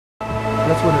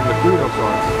That's when the Laguna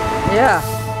cross. Yeah.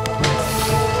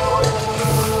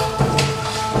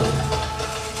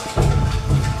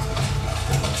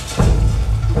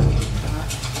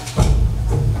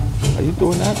 Are you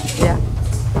doing that? Yeah.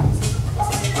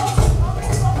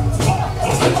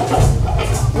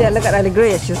 Yeah, look at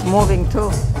Alegria, she's moving too.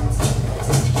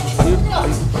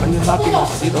 Are you knocking the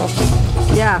seat off?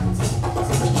 Yeah.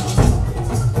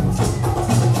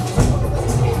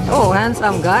 Oh,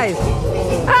 handsome guys.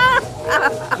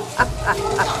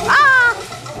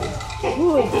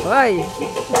 Boy.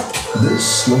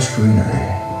 This lush greenery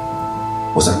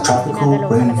was a tropical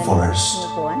rainforest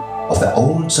of the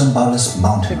old Zambales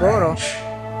mountain range,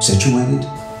 situated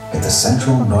in the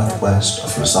central northwest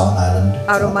of Luzon Island,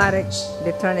 Automatic, Philippines.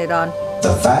 they turn it on.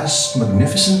 The vast,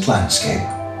 magnificent landscape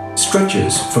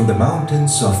stretches from the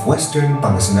mountains of western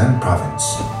Pangasinan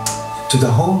province to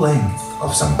the whole length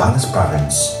of Zambales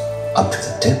province, up to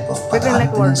the tip of Feeling like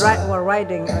Patahan Peninsula we're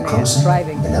riding and on it, closing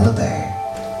driving. Manila Bay.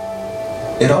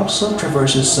 It also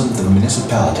traverses some of the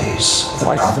municipalities of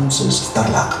the provinces of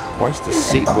Tarlac Why is the and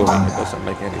seat moving? It Pampanga. doesn't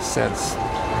make any sense.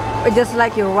 It's just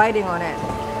like you're riding on it.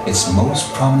 Its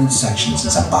most prominent sections in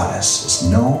Zambales is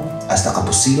known as the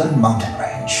Kapusilan Mountain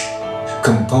Range,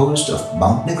 composed of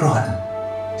Mount Negron,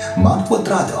 Mount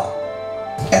Cuadrado,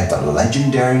 and the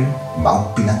legendary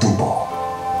Mount Pinatubo.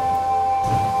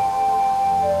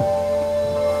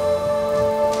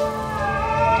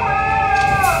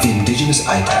 The indigenous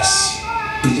Aitas,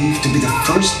 believed to be the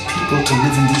first people to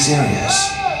live in these areas,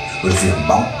 revere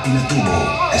Mount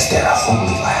Pinatubo as their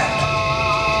holy land,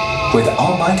 where the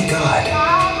Almighty God,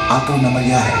 Apo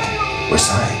Namayarid,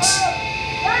 resides,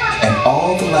 and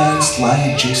all the lands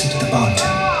lying adjacent to the mountain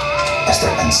as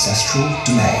their ancestral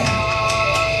domain.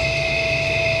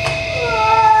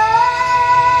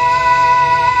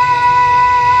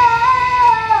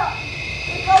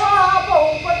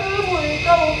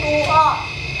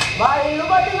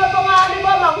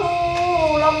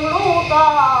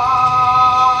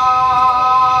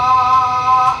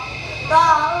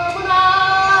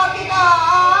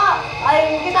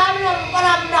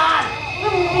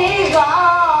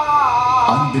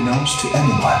 Unbeknownst to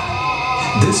anyone,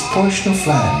 this portion of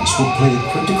lands will play a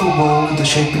critical role in the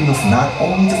shaping of not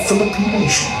only the Philippine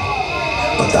nation,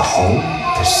 but the whole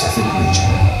Pacific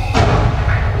region.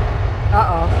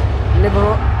 Uh-oh.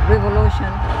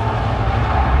 Revolution.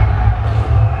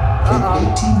 In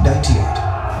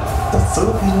 1898, the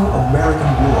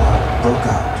Filipino-American War broke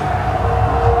out.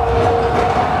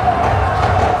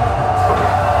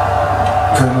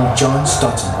 Colonel John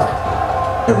Stotzenberg,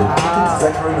 a reputed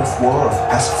veteran of war of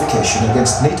pacification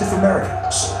against Native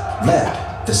Americans,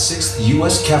 led the 6th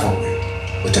U.S. Cavalry,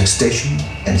 which took station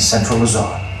in central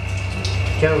Luzon.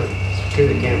 Joe, give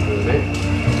the camera a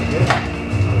bit.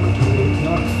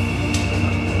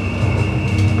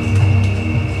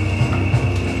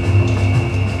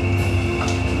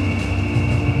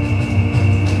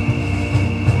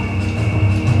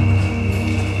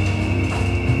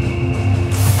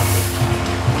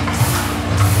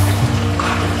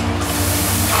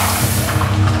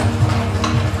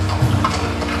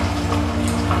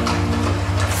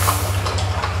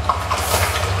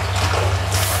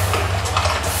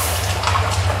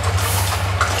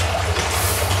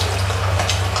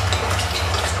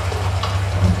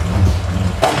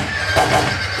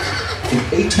 In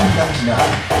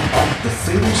 1899, the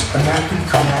famous American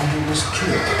commander was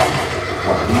killed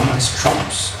while leading his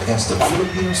troops against the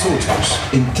Filipino soldiers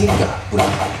in Kinga,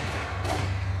 Bulacan.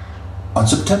 On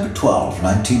September 12,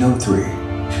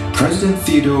 1903, President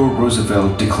Theodore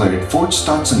Roosevelt declared Fort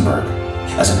Stotzenberg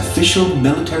as an official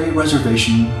military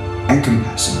reservation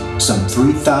encompassing some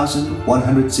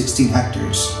 3,116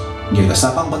 hectares near the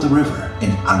Sapang-Bato River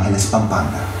in Angeles,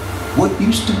 Pampanga. What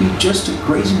used to be just a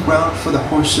grazing ground for the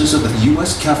horses of the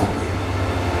U.S. cavalry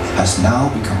has now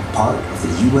become part of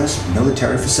the U.S.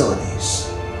 military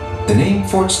facilities. The name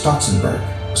Fort Stotzenberg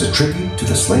was a tribute to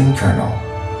the slain colonel.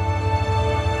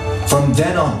 From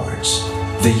then onwards,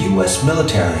 the U.S.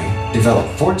 military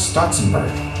developed Fort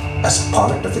Stotzenberg as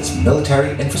part of its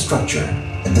military infrastructure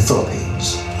in the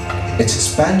Philippines. Its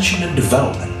expansion and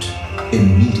development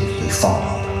immediately followed.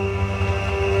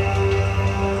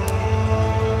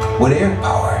 When air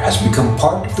power has become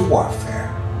part of the warfare,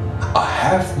 a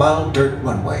half-mile dirt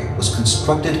runway was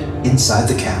constructed inside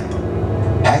the camp.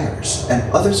 Hangars and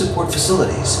other support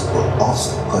facilities were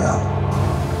also put up.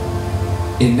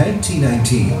 In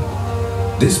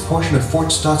 1919, this portion of Fort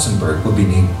Stotzenberg will be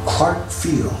named Clark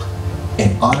Field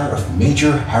in honor of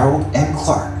Major Harold M.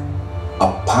 Clark,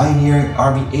 a pioneering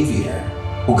Army aviator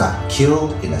who got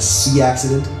killed in a sea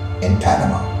accident in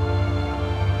Panama.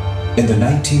 In the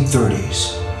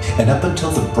 1930s, and up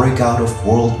until the breakout of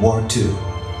World War II.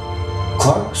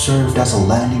 Clark served as a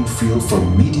landing field for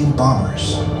medium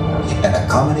bombers and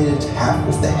accommodated half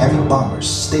of the heavy bombers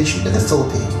stationed in the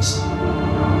Philippines.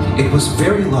 It was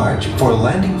very large for a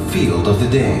landing field of the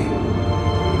day.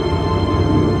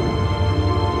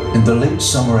 In the late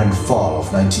summer and fall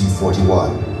of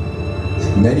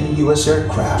 1941, many U.S.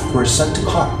 aircraft were sent to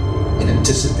Clark in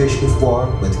anticipation of war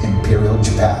with Imperial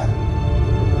Japan.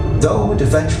 Though it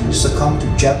eventually succumbed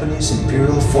to Japanese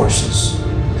Imperial forces,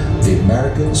 the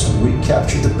Americans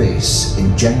recaptured the base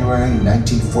in January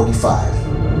 1945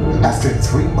 after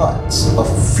 3 months of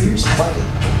fierce fighting.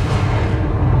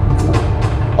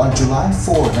 On July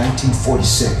 4,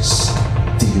 1946,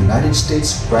 the United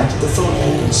States granted the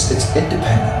Philippines its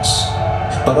independence,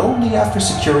 but only after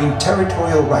securing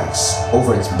territorial rights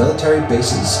over its military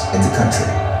bases in the country.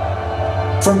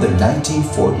 From the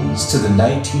 1940s to the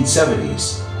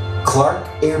 1970s, Clark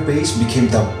Air Base became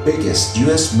the biggest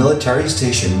U.S. military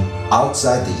station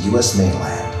outside the U.S.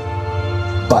 mainland.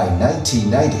 By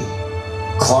 1990,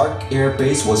 Clark Air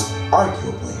Base was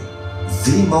arguably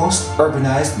the most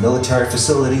urbanized military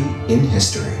facility in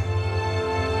history.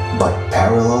 But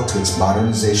parallel to its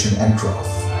modernization and growth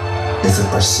is the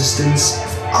persistence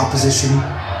of opposition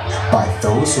by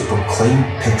those who proclaim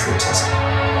patriotism.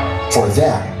 For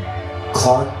them,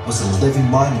 Clark was a living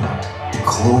monument to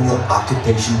colonial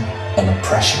occupation and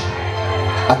oppression,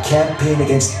 a campaign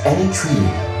against any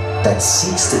treaty that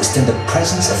seeks to extend the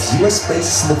presence of U.S.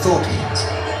 bases in the Philippines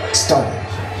started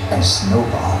and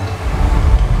snowballed.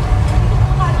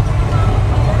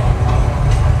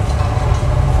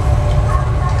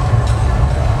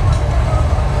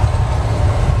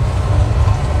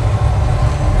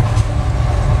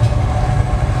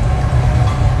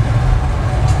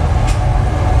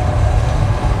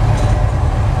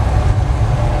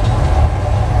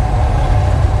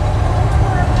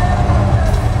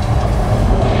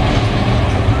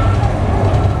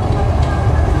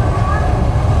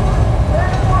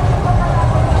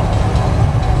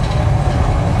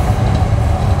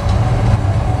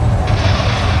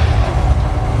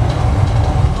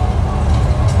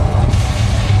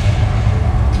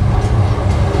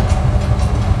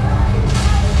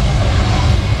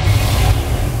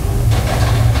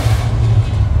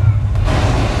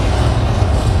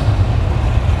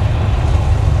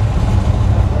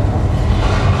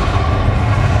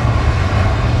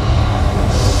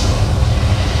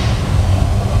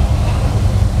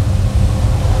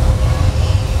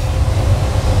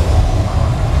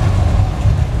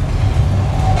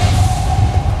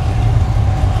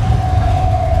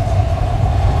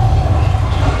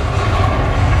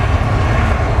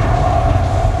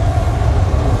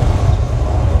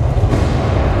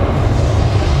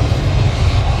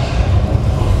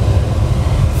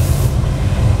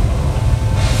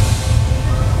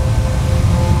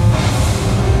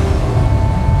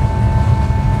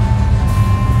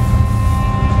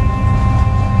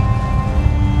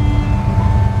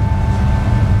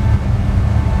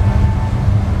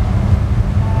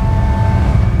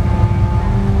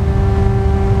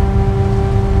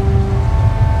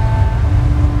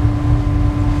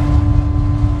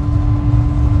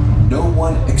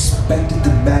 Expected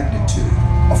the magnitude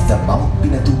of the Mount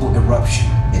Pinatubo eruption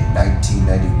in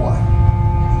 1991.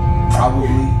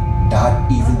 Probably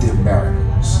not even the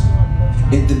Americans.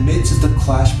 In the midst of the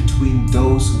clash between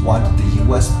those who wanted the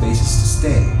US bases to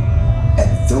stay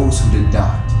and those who did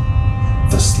not,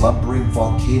 the slumbering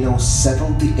volcano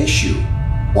settled the issue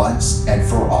once and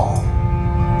for all.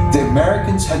 The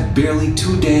Americans had barely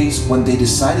 2 days when they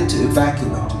decided to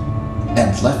evacuate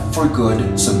and left for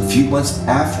good some few months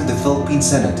after the Philippine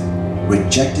Senate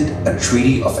rejected a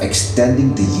treaty of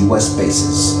extending the US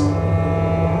bases.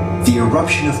 The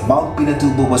eruption of Mount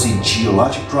Pinatubo was a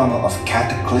geologic drama of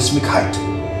cataclysmic height.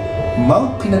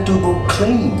 Mount Pinatubo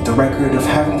claimed the record of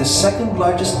having the second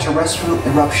largest terrestrial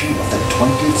eruption of the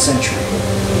 20th century,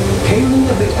 paling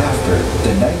a bit after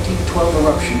the 1912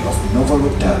 eruption of Nova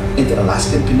Rupta in the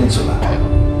Alaskan Peninsula.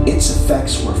 Its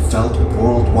effects were felt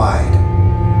worldwide,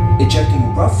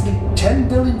 ejecting roughly 10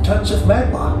 billion tons of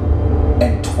magma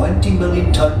and 20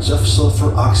 million tons of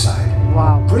sulfur oxide,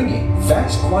 bringing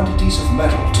vast quantities of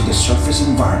metal to the surface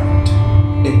environment.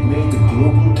 It made the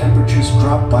global temperatures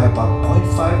drop by about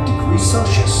 0.5 degrees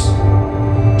Celsius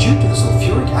due to the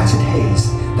sulfuric acid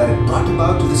haze that it brought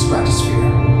about to the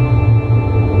stratosphere.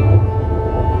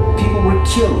 People were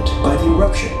killed by the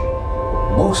eruption,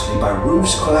 mostly by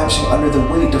roofs collapsing under the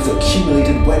weight of the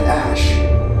accumulated wet ash.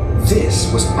 This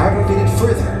was aggravated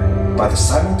further by the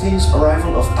simultaneous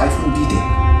arrival of Typhoon Diding.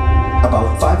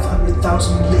 About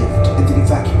 500,000 lived in the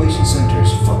evacuation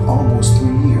centers for almost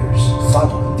 3 years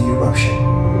following the eruption.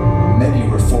 Many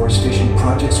reforestation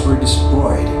projects were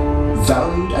destroyed,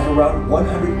 valued at around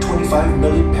 125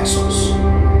 million pesos.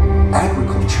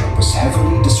 Agriculture was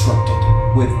heavily disrupted,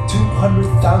 with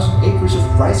 200,000 acres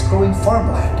of rice-growing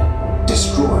farmland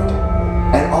destroyed,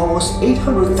 and almost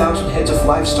 800,000 heads of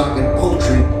livestock and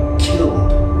poultry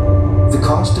killed. The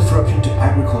cost of eruption to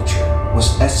agriculture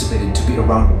was estimated to be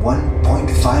around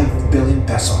 1.5 billion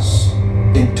pesos.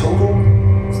 In total,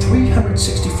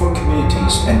 364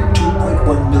 communities and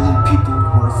 2.1 million people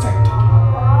were affected.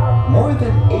 More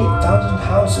than 8,000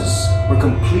 houses were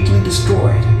completely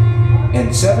destroyed,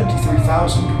 and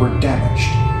 73,000 were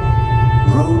damaged.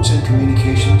 Roads and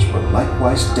communications were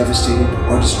likewise devastated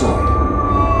or destroyed.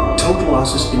 Total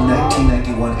losses in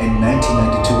 1991 and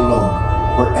 1992 alone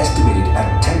were estimated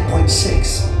at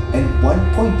 10.6 and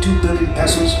 1.2 billion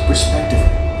pesos respectively,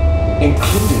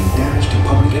 including damage to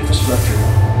public infrastructure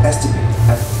estimated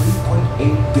at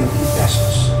 3.8 billion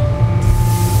pesos.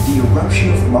 The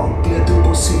eruption of Mount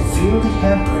Pinatubo severely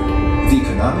hampered the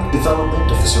economic development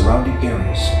of the surrounding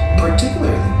areas,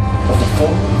 particularly of the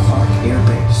former Clark Air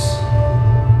Base.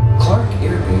 Clark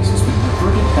Air Base has been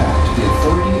reverted back to the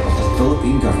authority of the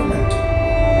Philippine government.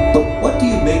 But what do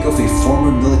you make of a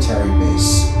former military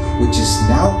base, which is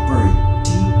now buried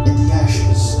deep in the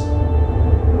ashes?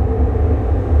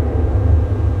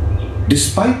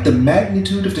 Despite the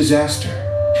magnitude of disaster,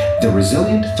 the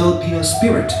resilient Filipino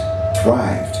spirit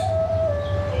thrived.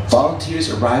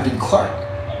 Volunteers arrived in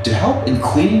Clark to help in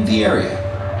cleaning the area.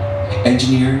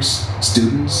 Engineers,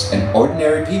 students, and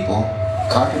ordinary people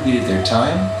contributed their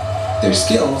time, their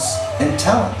skills, and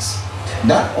talents,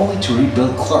 not only to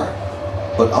rebuild Clark,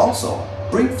 but also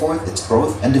bring forth its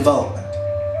growth and development.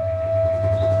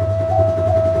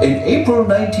 In April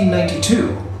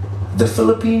 1992, the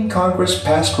Philippine Congress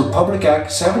passed Republic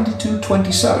Act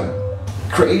 7227,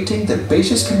 creating the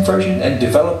Bases Conversion and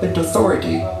Development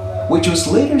Authority, which was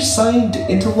later signed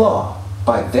into law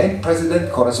by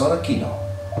then-President Corazon Aquino.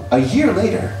 A year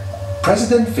later,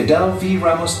 President Fidel V.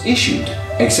 Ramos issued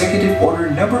Executive Order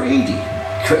No. 80,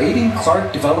 creating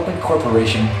Clark Development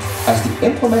Corporation as the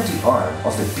implementing arm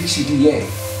of the BCDA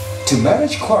to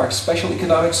manage Clark's Special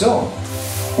Economic Zone,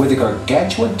 with the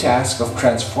gargantuan task of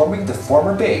transforming the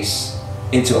former base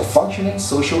into a functioning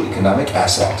socio-economic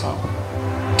asset.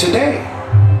 Today,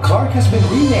 Clark has been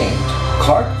renamed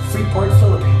Clark Freeport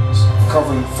Philippines,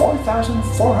 covering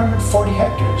 4,440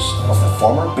 hectares of the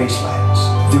former baselands.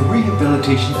 The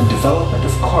rehabilitation and development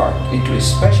of Clark into a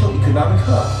special economic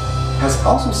hub has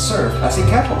also served as a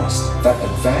catalyst that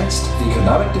advanced the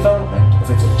economic development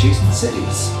of its adjacent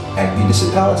cities and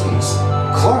municipalities.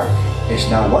 Clark is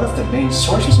now one of the main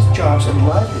sources of jobs and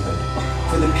livelihood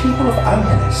for the people of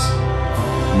Angeles,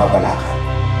 Mabalacan,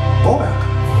 Boac,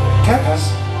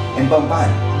 Catas, and Bamban,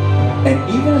 and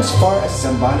even as far as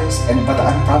Zambales and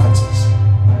Bataan provinces.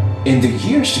 In the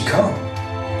years to come,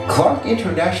 Clark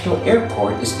International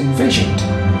Airport is envisioned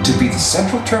to be the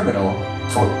central terminal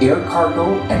for air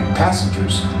cargo and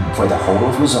passengers for the whole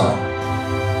of Luzon.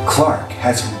 Clark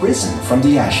has risen from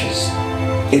the ashes.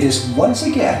 It is once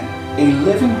again a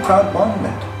living proud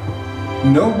monument,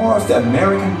 no more of the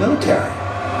American military,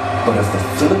 but of the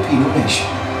Filipino nation.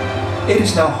 It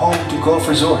is now home to golf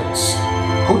resorts,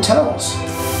 hotels,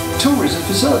 tourism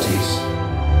facilities,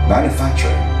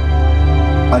 manufacturing,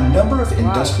 a number of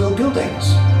industrial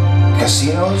buildings,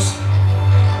 casinos,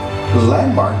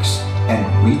 landmarks, and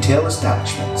retail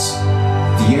establishments.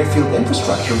 The airfield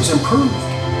infrastructure was improved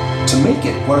to make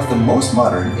it one of the most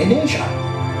modern in Asia,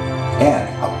 and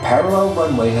a parallel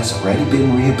runway has already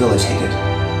been rehabilitated.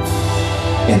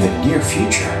 In the near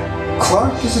future,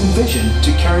 Clark is envisioned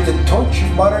to carry the torch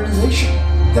of modernization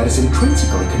that is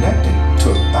intrinsically connected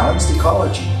to a balanced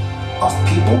ecology of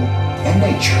people and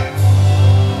nature.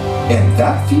 And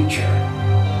that future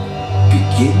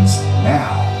begins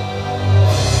now.